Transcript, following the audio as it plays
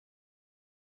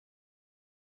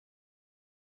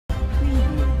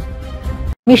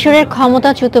মিশরের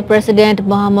ক্ষমতাচ্যুত president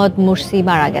Mohammad Morsi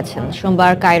মারা গেছেন।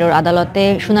 সোমবার কায়রোর আদালতে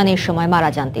শুনানির সময় মারা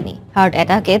যান তিনি। হার্ট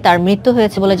অ্যাটাকে তার মৃত্যু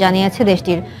হয়েছে বলে জানিয়েছে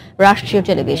দেশটির রাষ্ট্রীয়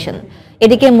টেলিভিশন।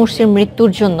 এদিকে মুরসির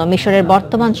মৃত্যুর জন্য মিশরের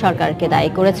বর্তমান সরকারকে দায়ী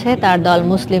করেছে তার দল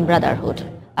মুসলিম ব্রাদারহুড।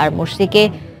 আর মুরসিকে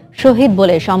শহীদ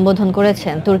বলে সম্বোধন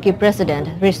করেছেন তুর্কি প্রেসিডেন্ট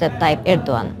রিসেপ তাইপ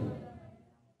এরদোয়ান।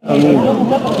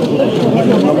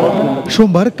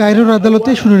 সোমবার কায়রোর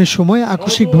আদালতে শুনানির সময়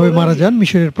আকস্মিকভাবে মারা যান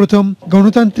মিশরের প্রথম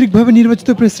গণতান্ত্রিকভাবে নির্বাচিত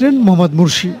প্রেসিডেন্ট মোহাম্মদ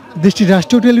মুরসি। দেশটির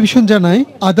রাষ্ট্রীয় টেলিভিশন জানায়,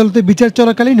 আদালতে বিচার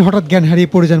চলাকালীন হঠাৎ জ্ঞান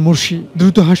হারিয়ে পড়ে যান মুরসি।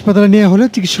 দ্রুত হাসপাতালে নেওয়া হলে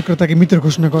চিকিৎসকরা তাকে মৃত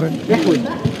ঘোষণা করেন।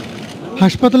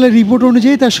 হাসপাতালের রিপোর্ট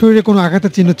অনুযায়ী তার শরীরে কোনো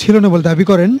আঘাতের চিহ্ন ছিল না বলে দাবি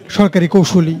করেন সরকারি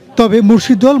কৌশলী। তবে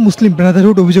মুরসির দল মুসলিম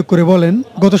ব্রাদারহুড অভিযোগ করে বলেন,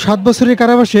 গত 7 বছরের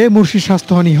কারাবাসে মুরসির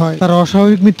স্বাস্থ্যহানি হয়। তার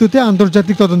অস্বাভাবিক মৃত্যুতে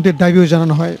আন্তর্জাতিক তদন্তের দাবিও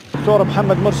জানানো হয়।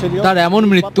 তার এমন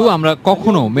মৃত্যু আমরা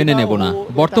কখনো মেনে নেব না।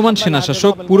 বর্তমান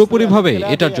সেনাশাসক পুরোপুরিভাবে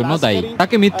এটার জন্য দায়ী।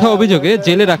 তাকে মিথ্যা অভিযোগে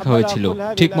জেলে রাখা হয়েছিল,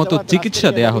 ঠিকমতো চিকিৎসা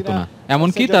দেয়া হতো না,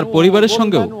 এমনকি তার পরিবারের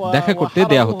সঙ্গেও দেখা করতে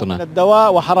দেয়া হতো না।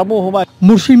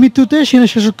 মুরসির মৃত্যুতে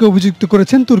সেনাশাসককে অভিযুক্ত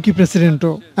করেছেন তুর্কি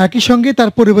প্রেসিডেন্টও। একই সঙ্গে তার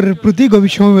পরিবারের প্রতি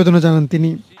গভীর সমবেদনা জানান তিনি।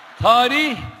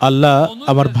 আল্লাহ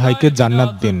আমার ভাইকে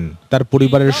জান্নাত দিন, তার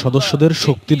পরিবারের সদস্যদের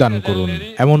শক্তি দান করুন।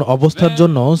 এমন অবস্থার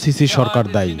জন্য সিসি সরকার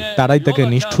দায়ী। তারাই তাকে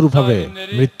নিষ্ঠুরভাবে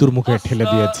মৃত্যুর মুখে ঠেলে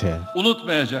দিয়েছে।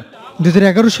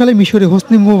 2011 সালে মিশরে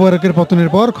হোসনি মুবারকের পতনের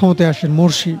পর ক্ষমতায় আসেন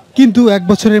মুরসি, কিন্তু 1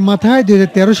 বছরের মাথায়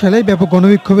 2013 সালে ব্যাপক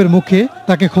গণবিক্ষোভের মুখে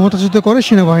তাকে ক্ষমতাচ্যুত করে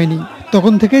সেনাবাহিনী।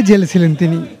 তখন থেকে জেলে ছিলেন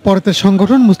তিনি। পরে তার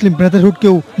সংগঠন মুসলিম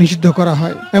ব্রাদারহুডকেও নিষিদ্ধ করা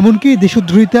হয়। এমনকি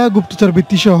দেশদ্রোহিতা, গুপ্তচর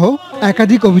বৃত্তি সহ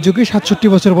একাধিক অভিযোগে 67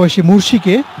 বছর বয়সী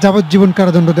মুরসিকে যাবজ্জীবন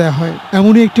কারাদণ্ড দেওয়া হয়।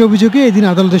 এমনই একটি অভিযোগে এদিন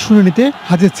আদালতের শুনানিতে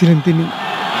হাজির ছিলেন তিনি।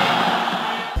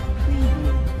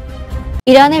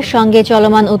 ইরানের সঙ্গে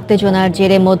চলমান উত্তেজনার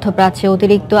জেরে মধ্যপ্রাচ্যে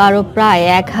অতিরিক্ত আরও প্রায়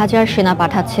 1000 সেনা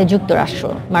পাঠাচ্ছে যুক্তরাষ্ট্র।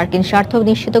 মার্কিন স্বার্থ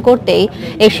নিশ্চিত করতেই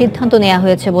এই সিদ্ধান্ত নেওয়া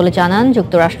হয়েছে বলে জানান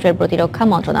যুক্তরাষ্ট্রের প্রতিরক্ষা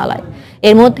মন্ত্রণালয়।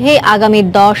 এর মধ্যে আগামী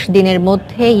 10 দিনের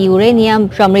মধ্যে ইউরেনিয়াম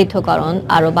সমৃদ্ধকরণ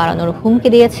আরও বাড়ানোর হুমকি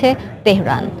দিয়েছে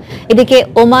তেহরান। এদিকে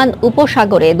ওমান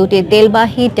উপসাগরে 2টি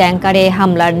তেলবাহী ট্যাঙ্কারে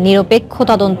হামলার নিরপেক্ষ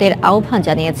তদন্তের আহ্বান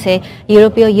জানিয়েছে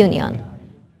ইউরোপীয় ইউনিয়ন।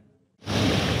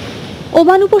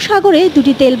 ওমান উপসাগরে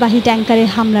 2টি তেলবাহী ট্যাঙ্কারের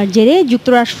হামলার জেরে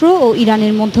যুক্তরাষ্ট্র ও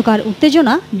ইরানের মধ্যকার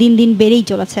উত্তেজনা দিন দিন বেড়েই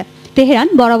চলেছে। তেহরান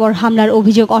বরাবর হামলার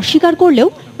অভিযোগ অস্বীকার করলেও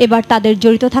এবার তাদের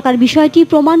জড়িত থাকার বিষয়টি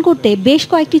প্রমাণ করতে বেশ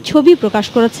কয়েকটি ছবি প্রকাশ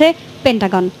করেছে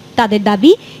পেন্টাগন। তাদের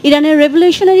দাবি, ইরানের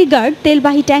রেভলিউশনারি গার্ড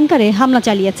তেলবাহী ট্যাঙ্কারে হামলা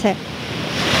চালিয়েছে।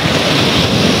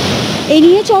 এ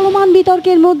নিয়ে চলমান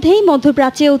বিতর্কের মধ্যেই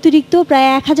মধ্যপ্রাচ্যে অতিরিক্ত প্রায়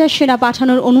 1000 সেনা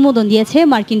পাঠানোর অনুমোদন দিয়েছে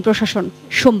মার্কিন প্রশাসন।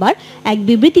 সোমবার এক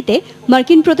বিবৃতিতে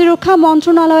মার্কিন প্রতিরক্ষা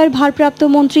মন্ত্রণালয়ের ভারপ্রাপ্ত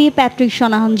মন্ত্রী প্যাট্রিক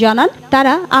শনাহান জানান,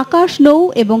 তারা আকাশ, নৌ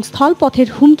এবং স্থলপথের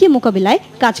হুমকি মোকাবিলায়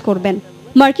কাজ করবেন।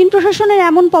 মার্কিন প্রশাসনের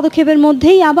এমন পদক্ষেপের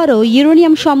মধ্যেই আবারও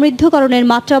ইউরেনিয়াম সমৃদ্ধকরণের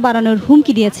মাত্রা বাড়ানোর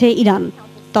হুমকি দিয়েছে ইরান।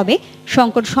 তবে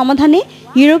সংকট সমাধানে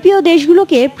ইউরোপীয়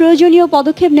দেশগুলোকে প্রয়োজনীয়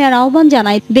পদক্ষেপ নেওয়ার আহ্বান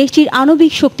জানায় দেশটির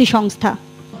আণবিক শক্তি সংস্থা।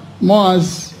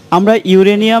 আমরা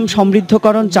ইউরেনিয়াম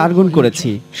সমৃদ্ধকরণ 4 গুণ করেছি।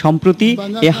 সম্প্রতি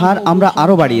এ হার আমরা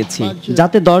আরও বাড়িয়েছি,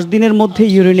 যাতে 10 দিনের মধ্যে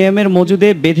ইউরেনিয়ামের মজুদে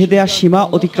বেঁধে দেওয়া সীমা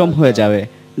অতিক্রম হয়ে যাবে।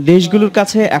 দেশগুলোর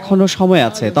কাছে এখনো সময়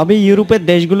আছে, তবে ইউরোপের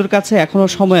দেশগুলোর কাছে এখনো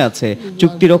সময় আছে।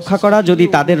 চুক্তি রক্ষা করা যদি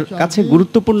তাদের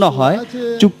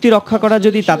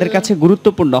কাছে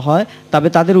গুরুত্বপূর্ণ হয় তবে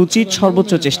তাদের উচিত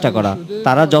সর্বোচ্চ চেষ্টা করা।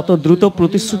 তারা যত দ্রুত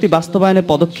প্রতিশ্রুতি বাস্তবায়নে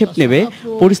পদক্ষেপ নেবে,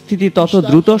 পরিস্থিতি তত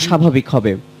দ্রুত স্বাভাবিক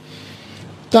হবে।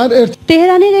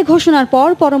 তেহরানের এ ঘোষণার পর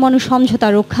পরমাণু সমঝোতা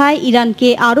রক্ষায় ইরানকে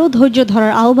আরও ধৈর্য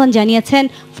ধরার আহ্বান জানিয়েছেন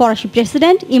ফরাসি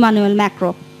প্রেসিডেন্ট ইমানুয়েল ম্যাক্রো।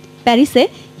 প্যারিসে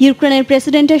ইউক্রেনের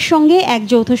প্রেসিডেন্টের সঙ্গে এক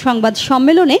যৌথ সংবাদ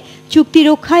সম্মেলনে চুক্তি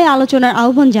রক্ষায় আলোচনার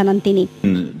আহ্বান জানান তিনি।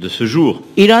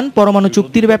 ইরান পরমাণু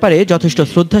চুক্তির ব্যাপারে যথেষ্ট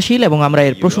শ্রদ্ধাশীল এবং আমরা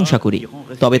এর প্রশংসা করি।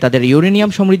 তবে তাদের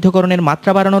ইউরেনিয়াম সমৃদ্ধকরণের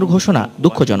মাত্রা বাড়ানোর ঘোষণা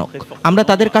দুঃখজনক। আমরা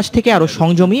তাদের কাছ থেকে আরও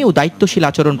সংযমী ও দায়িত্বশীল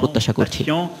আচরণ প্রত্যাশা করছি।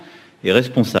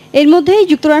 এর মধ্যেই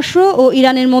যুক্তরাষ্ট্র ও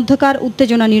ইরানের মধ্যকার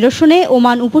উত্তেজনা নিরসনে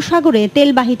ওমান উপসাগরে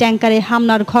তেলবাহী ট্যাঙ্কারে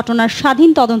হামলার ঘটনার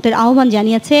স্বাধীন তদন্তের আহ্বান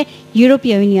জানিয়েছে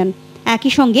ইউরোপীয় ইউনিয়ন।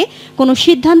 একই সঙ্গে কোনো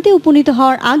সিদ্ধান্তে উপনীত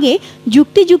হওয়ার আগে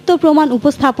যুক্তিযুক্ত প্রমাণ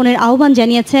উপস্থাপনের আহ্বান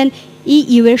জানিয়েছেন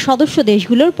ইইউ এর সদস্য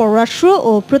দেশগুলোর পররাষ্ট্র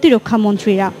ও প্রতিরক্ষা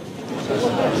মন্ত্রীরা।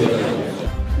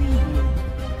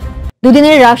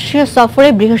 দুদিনের রাষ্ট্রীয় সফরে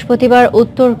বৃহস্পতিবার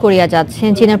উত্তর কোরিয়া যাচ্ছেন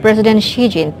চীনের প্রেসিডেন্ট শি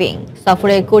জিনপিং।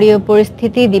 সফরে কোরীয়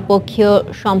পরিস্থিতি, দ্বিপক্ষীয়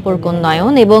সম্পর্ক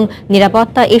উন্নয়ন এবং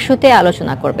নিরাপত্তা ইস্যুতে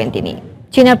আলোচনা করবেন তিনি।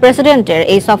 চীনের প্রেসিডেন্টের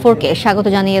এই সফরকে স্বাগত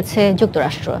জানিয়েছে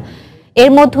যুক্তরাষ্ট্র।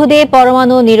 এর মধ্য দিয়ে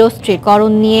পরমাণু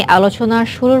নিরস্ত্রীকরণ নিয়ে আলোচনার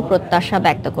শুরুর প্রত্যাশা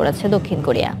ব্যক্ত করেছে দক্ষিণ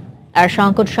কোরিয়া। আর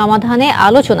সংকট সমাধানে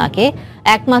আলোচনাকে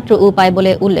একমাত্র উপায়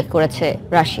বলে উল্লেখ করেছে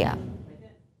রাশিয়া।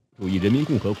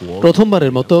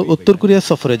 প্রথমবারের মতো উত্তর কোরিয়া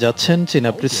সফরে যাচ্ছেন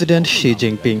চীনা প্রেসিডেন্ট শি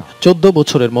জিনপিং। 14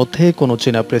 বছরের মধ্যে কোনো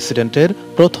চীনা প্রেসিডেন্টের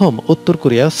প্রথম উত্তর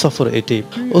কোরিয়া সফর এটি।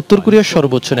 উত্তর কোরিয়ার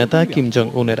সর্বোচ্চ নেতা কিম জং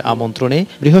উনের আমন্ত্রণে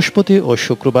বৃহস্পতি ও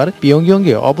শুক্রবার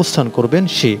পিয়ংইয়ংয়ে অবস্থান করবেন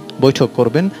শি। বৈঠক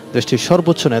করবেন দেশটির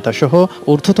সর্বোচ্চ নেতা সহ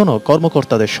ঊর্ধ্বতন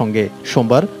কর্মকর্তাদের সঙ্গে।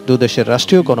 সোমবার দুদেশের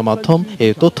রাষ্ট্রীয় গণমাধ্যম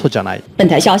এই তথ্য জানায়।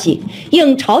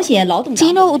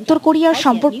 চীন ও উত্তর কোরিয়ার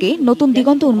সম্পর্কে নতুন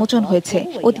দিগন্ত উন্মোচন হয়েছে।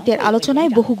 অতীতের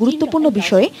আলোচনায় বহু গুরুত্বপূর্ণ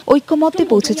বিষয়ে ঐক্যমত্যে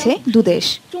পৌঁছেছে দুদেশ।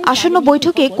 আসন্ন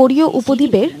বৈঠকে কোরীয়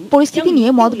উপদ্বীপের পরিস্থিতি নিয়ে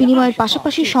মত বিনিময়ের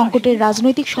পাশাপাশি সংকটের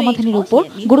রাজনৈতিক সমাধানের উপর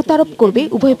গুরুত্ব আরোপ করবে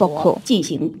উভয় পক্ষ।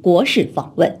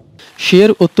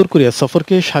 শিয়ের উত্তর কোরিয়া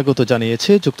সফরকে স্বাগত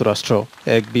জানিয়েছে যুক্তরাষ্ট্র।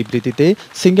 এক বিবৃতিতে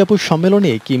সিঙ্গাপুর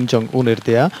সম্মেলনে কিম জং উনের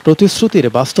দেয়া প্রতিশ্রুতির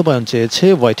বাস্তবায়ন চেয়েছে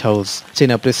হোয়াইট হাউস।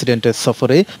 চীনা প্রেসিডেন্টের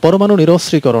সফরে পরমাণু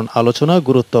নিরস্ত্রীকরণ আলোচনা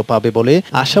গুরুত্ব পাবে বলে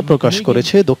আশা প্রকাশ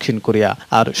করেছে দক্ষিণ কোরিয়া।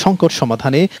 আর সংকট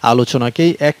সমাধানে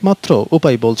আলোচনাকেই একমাত্র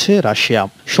উপায় বলছে রাশিয়া।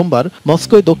 সোমবার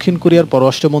মস্কোয় দক্ষিণ কোরিয়ার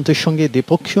পররাষ্ট্রমন্ত্রীর সঙ্গে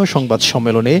দ্বিপক্ষীয় সংবাদ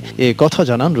সম্মেলনে এ কথা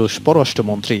জানান রুশ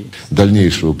পররাষ্ট্রমন্ত্রী।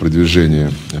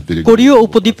 কোরীয়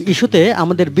উপদ্বীপ ইস্যুতে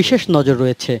আমাদের বিশেষ নজর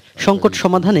রয়েছে। সংকট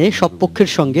সমাধানে সব পক্ষের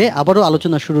সঙ্গে আবারও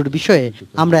আলোচনা শুরুর বিষয়ে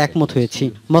আমরা একমত হয়েছি।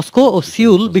 মস্কো ও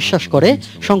সিউল বিশ্বাস করে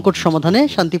সংকট সমাধানে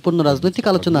শান্তিপূর্ণ রাজনৈতিক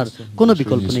আলোচনার কোনো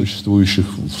বিকল্প নেই।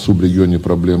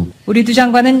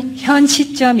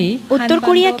 উত্তর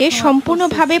কোরিয়াকে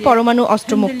সম্পূর্ণভাবে পরমাণু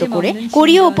অস্ত্রমুক্ত করে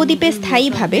কোরীয় উপদ্বীপে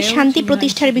স্থায়ীভাবে শান্তি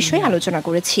প্রতিষ্ঠার বিষয়ে আলোচনা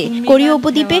করেছি। কোরীয়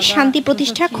উপদ্বীপে শান্তি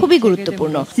প্রতিষ্ঠা খুবই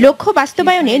গুরুত্বপূর্ণ। লক্ষ্য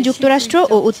বাস্তবায়নে যুক্তরাষ্ট্র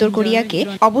ও উত্তর কোরিয়াকে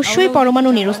অবশ্যই পরমাণু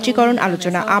নিরস্ত্রীকরণ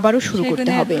আলোচনা আবারও শুরু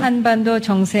করতে হবে।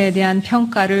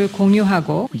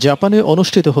 জাপানে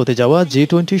অনুষ্ঠিত হতে যাওয়া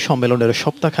G20 সম্মেলনের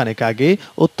সপ্তাহখানেক আগে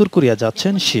উত্তর কোরিয়া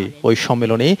যাচ্ছেন শি। ওই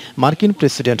সম্মেলনে মার্কিন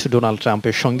প্রেসিডেন্ট ডোনাল্ড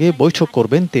ট্রাম্পের সঙ্গে বৈঠক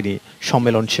করবেন তিনি।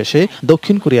 সম্মেলন শেষে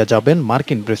দক্ষিণ কোরিয়া যাবেন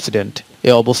মার্কিন প্রেসিডেন্ট।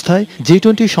 এ অবস্থায়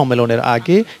G20 সম্মেলনের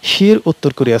আগে শির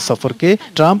উত্তর কোরিয়া সফরকে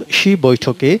ট্রাম্প শি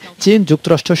বৈঠকে চীন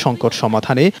যুক্তরাষ্ট্র সংকট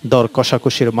সমাধানে দর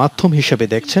কষাকষির মাধ্যম হিসেবে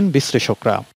দেখছেন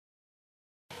বিশ্লেষকরা।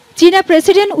 চীনা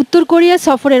প্রেসিডেন্ট উত্তর কোরিয়া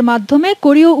সফরের মাধ্যমে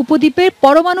কোরীয় উপদ্বীপের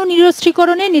পরমাণু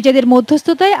নিরস্ত্রীকরণে নিজেদের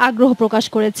মধ্যস্থতায় আগ্রহ প্রকাশ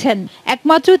করেছেন।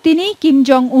 একমাত্র তিনি কিম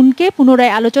জং উনকে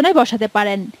পুনরায় আলোচনায় বসাতে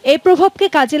পারেন। এই প্রভাবকে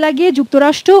কাজে লাগিয়ে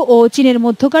যুক্তরাষ্ট্র ও চীনের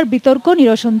মধ্যকার বিতর্ক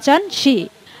নিরসন চান শি।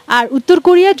 আর উত্তর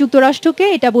কোরিয়া যুক্তরাষ্ট্রকে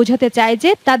এটা বোঝাতে চায় যে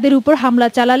তাদের উপর হামলা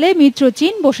চালালে মিত্র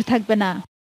চীন বসে থাকবে না।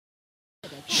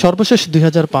 সর্বশেষ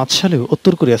 2005 সালে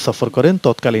উত্তর কোরিয়া সফর করেন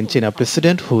তৎকালীন চীনা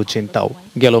প্রেসিডেন্ট হু জিনতাও।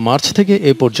 গেল মার্চ থেকে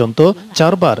এ পর্যন্ত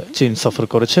 4 বার চীন সফর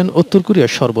করেছেন উত্তর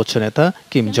কোরিয়ার সর্বোচ্চ নেতা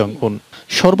কিম জং উন।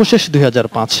 সর্বশেষ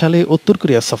 2005 সালে উত্তর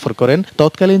কোরিয়া সফর করেন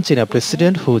তৎকালীন চীনা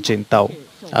প্রেসিডেন্ট হু জিনতাও।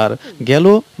 আর গেল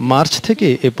মার্চ থেকে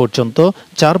এ পর্যন্ত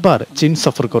 4 বার চীন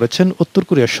সফর করেছেন উত্তর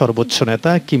কোরিয়ার সর্বোচ্চ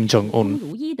নেতা কিম জং উন।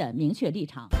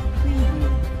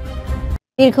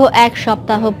 দীর্ঘ এক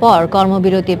সপ্তাহ পর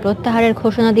কর্মবিরতি প্রত্যাহারের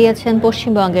ঘোষণা দিয়েছেন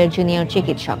পশ্চিমবঙ্গের জুনিয়র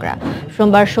চিকিৎসকরা।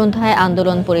 সোমবার সন্ধ্যায়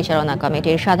আন্দোলন পরিচালনা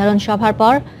কমিটির সাধারণ সভার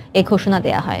পর এ ঘোষণা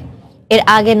দেয়া হয়। এর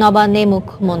আগে নবান্নে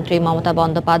মুখ্যমন্ত্রী মমতা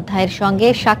বন্দ্যোপাধ্যায়ের সঙ্গে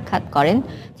সাক্ষাৎ করেন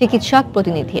চিকিৎসক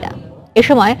প্রতিনিধিরা। এ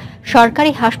সময়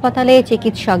সরকারি হাসপাতালে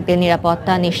চিকিৎসকদের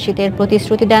নিরাপত্তা নিশ্চিতের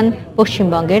প্রতিশ্রুতি দেন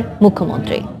পশ্চিমবঙ্গের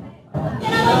মুখ্যমন্ত্রী।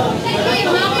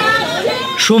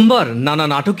 সোমবার নানা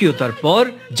নাটকীয়তার পর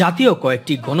জাতীয়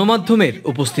কয়েকটি গণমাধ্যমের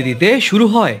উপস্থিতিতে শুরু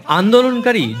হয়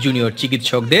আন্দোলনকারী জুনিয়র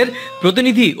চিকিৎসকদের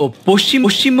প্রতিনিধি ও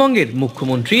পশ্চিমবঙ্গের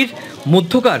মুখ্যমন্ত্রীর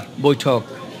মধ্যকার বৈঠক।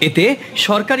 এতে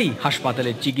সরকারি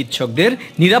হাসপাতালের চিকিৎসকদের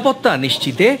নিরাপত্তা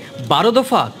নিশ্চিতে 12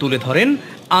 দফা তুলে ধরেন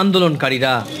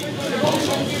আন্দোলনকারীরা।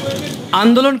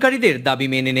 আন্দোলনকারীদের দাবি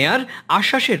মেনে নেয়ার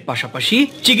আশ্বাসের পাশাপাশি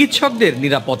চিকিৎসকদের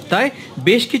নিরাপত্তায়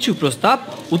বেশ কিছু প্রস্তাব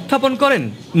উত্থাপন করেন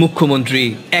মুখ্যমন্ত্রী।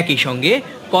 একই সঙ্গে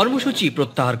কর্মসূচি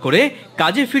প্রত্যাহার করে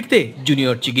কাজে ফিরতে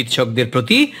জুনিয়র চিকিৎসকদের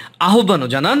প্রতি আহ্বানও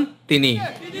জানান তিনি।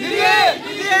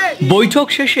 বৈঠক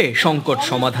শেষে সংকট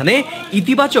সমাধানে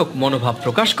ইতিবাচক মনোভাব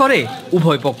প্রকাশ করে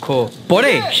উভয় পক্ষ।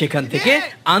 পরে সেখান থেকে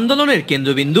আন্দোলনের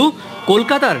কেন্দ্রবিন্দু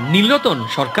কলকাতার নীলরতন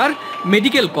সরকার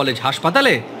মেডিকেল কলেজ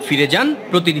হাসপাতালে ফিরে যান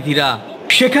প্রতিনিধিরা।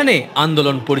 সেখানে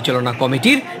আন্দোলন পরিচালনা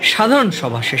কমিটির সাধারণ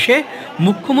সভা শেষে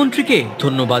মুখ্যমন্ত্রীকে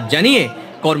ধন্যবাদ জানিয়ে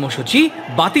কর্মসূচি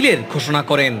বাতিলের ঘোষণা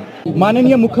করেন।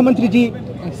 माननीय मुख्यमंत्री जी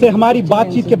से हमारी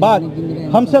बातचीत के बाद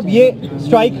हम सब ये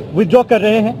स्ट्राइक विथड्रॉ कर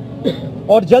रहे हैं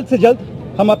और जल्द से जल्द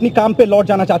हम अपनी काम पे लौट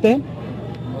जाना चाहते हैं।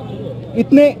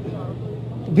 इतने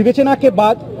विवेचना के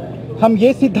बाद हम ये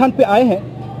सिद्धांत पे आए हैं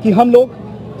कि हम लोग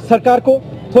सरकार को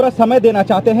थोड़ा समय देना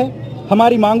चाहते हैं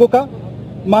हमारी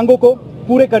मांगों को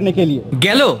पूरे करने के लिए।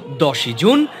 গেল 10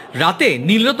 জুন রাতে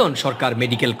নীলরতন সরকার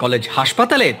মেডিকেল কলেজ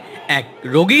হাসপাতালের এক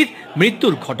রোগীর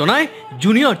মৃত্যুর ঘটনায়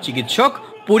জুনিয়র চিকিৎসক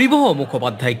পরিবহ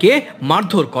মুখোপাধ্যায়কে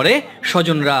মারধর করে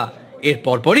স্বজনরা। এর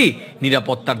পরপরই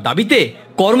নিরাপত্তার দাবিতে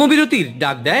কর্মবিরতির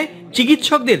ডাক দেয়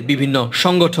চিকিৎসকদের বিভিন্ন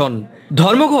সংগঠন।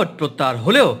 ধর্মঘট প্রত্যাহার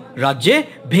হলেও রাজ্যে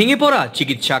ভেঙে পড়া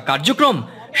চিকিৎসা কার্যক্রম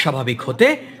স্বাভাবিক হতে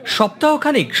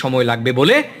সপ্তাহখানিক সময় লাগবে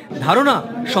বলে ধারণা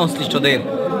সংশ্লিষ্টদের।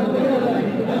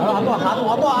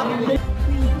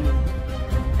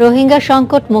 রোহিঙ্গা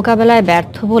সংকট মোকাবেলায়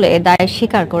ব্যর্থ বলে দায়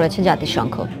স্বীকার করেছে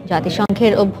জাতিসংঘ।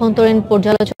 জাতিসংঘের অভ্যন্তরীণ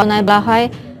পর্যালোচনায় বলা হয়,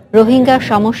 রোহিঙ্গা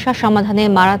সমস্যা সমাধানে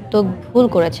মারাত্মক ভুল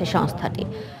করেছে সংস্থাটি।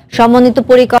 সমন্বিত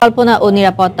পরিকল্পনা ও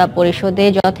নিরাপত্তা পরিষদে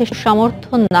যথেষ্ট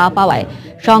সমর্থন না পাওয়ায়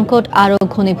সংকট আরও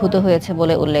ঘনীভূত হয়েছে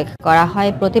বলে উল্লেখ করা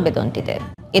হয় প্রতিবেদনটিতে।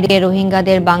 এদিকে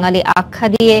রোহিঙ্গাদের বাঙালি আখ্যা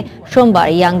দিয়ে সোমবার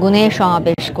ইয়াঙ্গুনে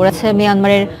সমাবেশ করেছে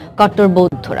মিয়ানমারের কট্টর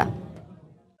বৌদ্ধরা।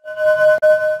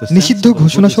 নিষিদ্ধ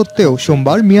ঘোষণা সত্ত্বেও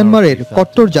সোমবার মিয়ানমারের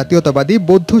কট্টর জাতীয়তাবাদী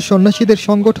বৌদ্ধ সন্ন্যাসীদের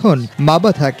সংগঠন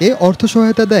মাবাথাকে অর্থ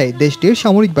সহায়তা দেয় দেশটির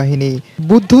সামরিক বাহিনী।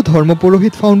 বুদ্ধ ধর্ম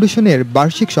পুরোহিত ফাউন্ডেশনের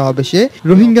বার্ষিক সমাবেশে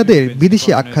রোহিঙ্গাদের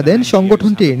বিদেশি আখ্যা দেন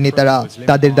সংগঠনটির নেতারা।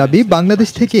 তাদের দাবি, বাংলাদেশ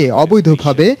থেকে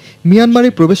অবৈধভাবে মিয়ানমারে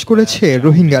প্রবেশ করেছে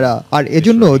রোহিঙ্গারা, আর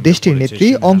এজন্য দেশটির নেত্রী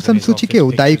অং সান সুচিকেও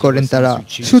দায়ী করেন তারা।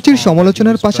 সুচির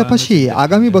সমালোচনার পাশাপাশি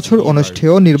আগামী বছর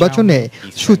অনুষ্ঠেয় নির্বাচনে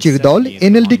সুচির দল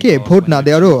এনএলডিকে ভোট না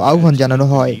দেওয়ারও আহ্বান জানানো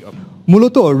হয়।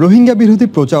 মূলত রোহিঙ্গা বিরোধী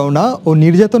প্রচারণা ও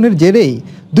নির্যাতনের জেরেই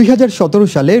 2017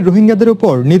 সালে রোহিঙ্গাদের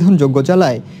ওপর নিধনযজ্ঞ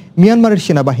চালায় মিয়ানমারের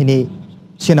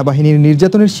সেনাবাহিনীর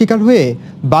নির্যাতনের শিকার হয়ে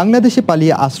বাংলাদেশে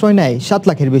পালিয়ে আশ্রয় নেয় 7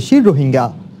 লাখের বেশি রোহিঙ্গা।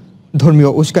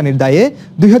 ধর্মীয় উস্কানির দায়ে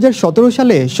 2017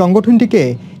 সালে সংগঠনটিকে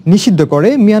নিষিদ্ধ করে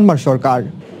মিয়ানমার সরকার।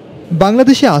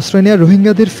 বাংলাদেশে আশ্রয় নেওয়া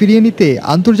রোহিঙ্গাদের ফিরিয়ে নিতে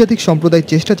আন্তর্জাতিক সম্প্রদায়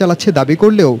চেষ্টা চালাচ্ছে দাবি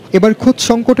করলেও এবার খোদ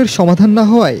সংকটের সমাধান না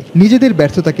হওয়ায় নিজেদের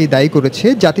ব্যর্থতাকেই দায়ী করেছে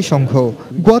জাতিসংঘ।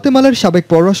 গুয়াতেমালার সাবেক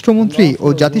পররাষ্ট্রমন্ত্রী ও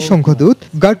জাতিসংঘ দূত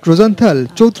গার্ট রোজানথাল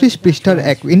 34 পৃষ্ঠার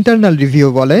এক ইন্টারনাল রিভিউ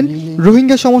বলেন,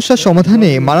 রোহিঙ্গা সমস্যা সমাধানে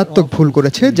মারাত্মক ভুল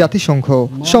করেছে জাতিসংঘ।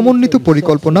 সমন্বিত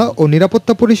পরিকল্পনা ও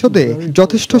নিরাপত্তা পরিষদে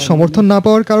যথেষ্ট সমর্থন না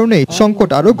পাওয়ার কারণে সংকট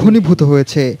আরও ঘনীভূত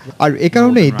হয়েছে। আর এ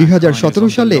কারণেই 2017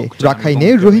 সালে রাখাইনে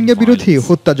রোহিঙ্গা বিরোধী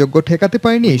হত্যাযজ্ঞ ঠেকাতে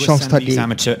পারেনি সংস্থাটি।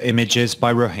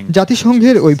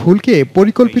 জাতিসংঘের ওই ভুলকে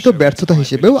পরিকল্পিত ব্যর্থতা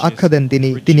হিসেবেও আখ্যা দেন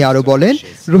তিনি আরো বলেন,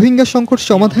 রোহিঙ্গা সংকট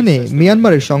সমাধানে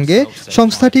মিয়ানমারের সঙ্গে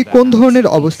সংস্থাটি কোন ধরনের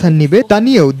অবস্থান নিবে তা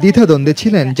নিয়েও দ্বিধাদ্বন্দ্বে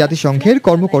ছিলেন জাতিসংঘের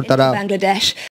কর্মকর্তারা।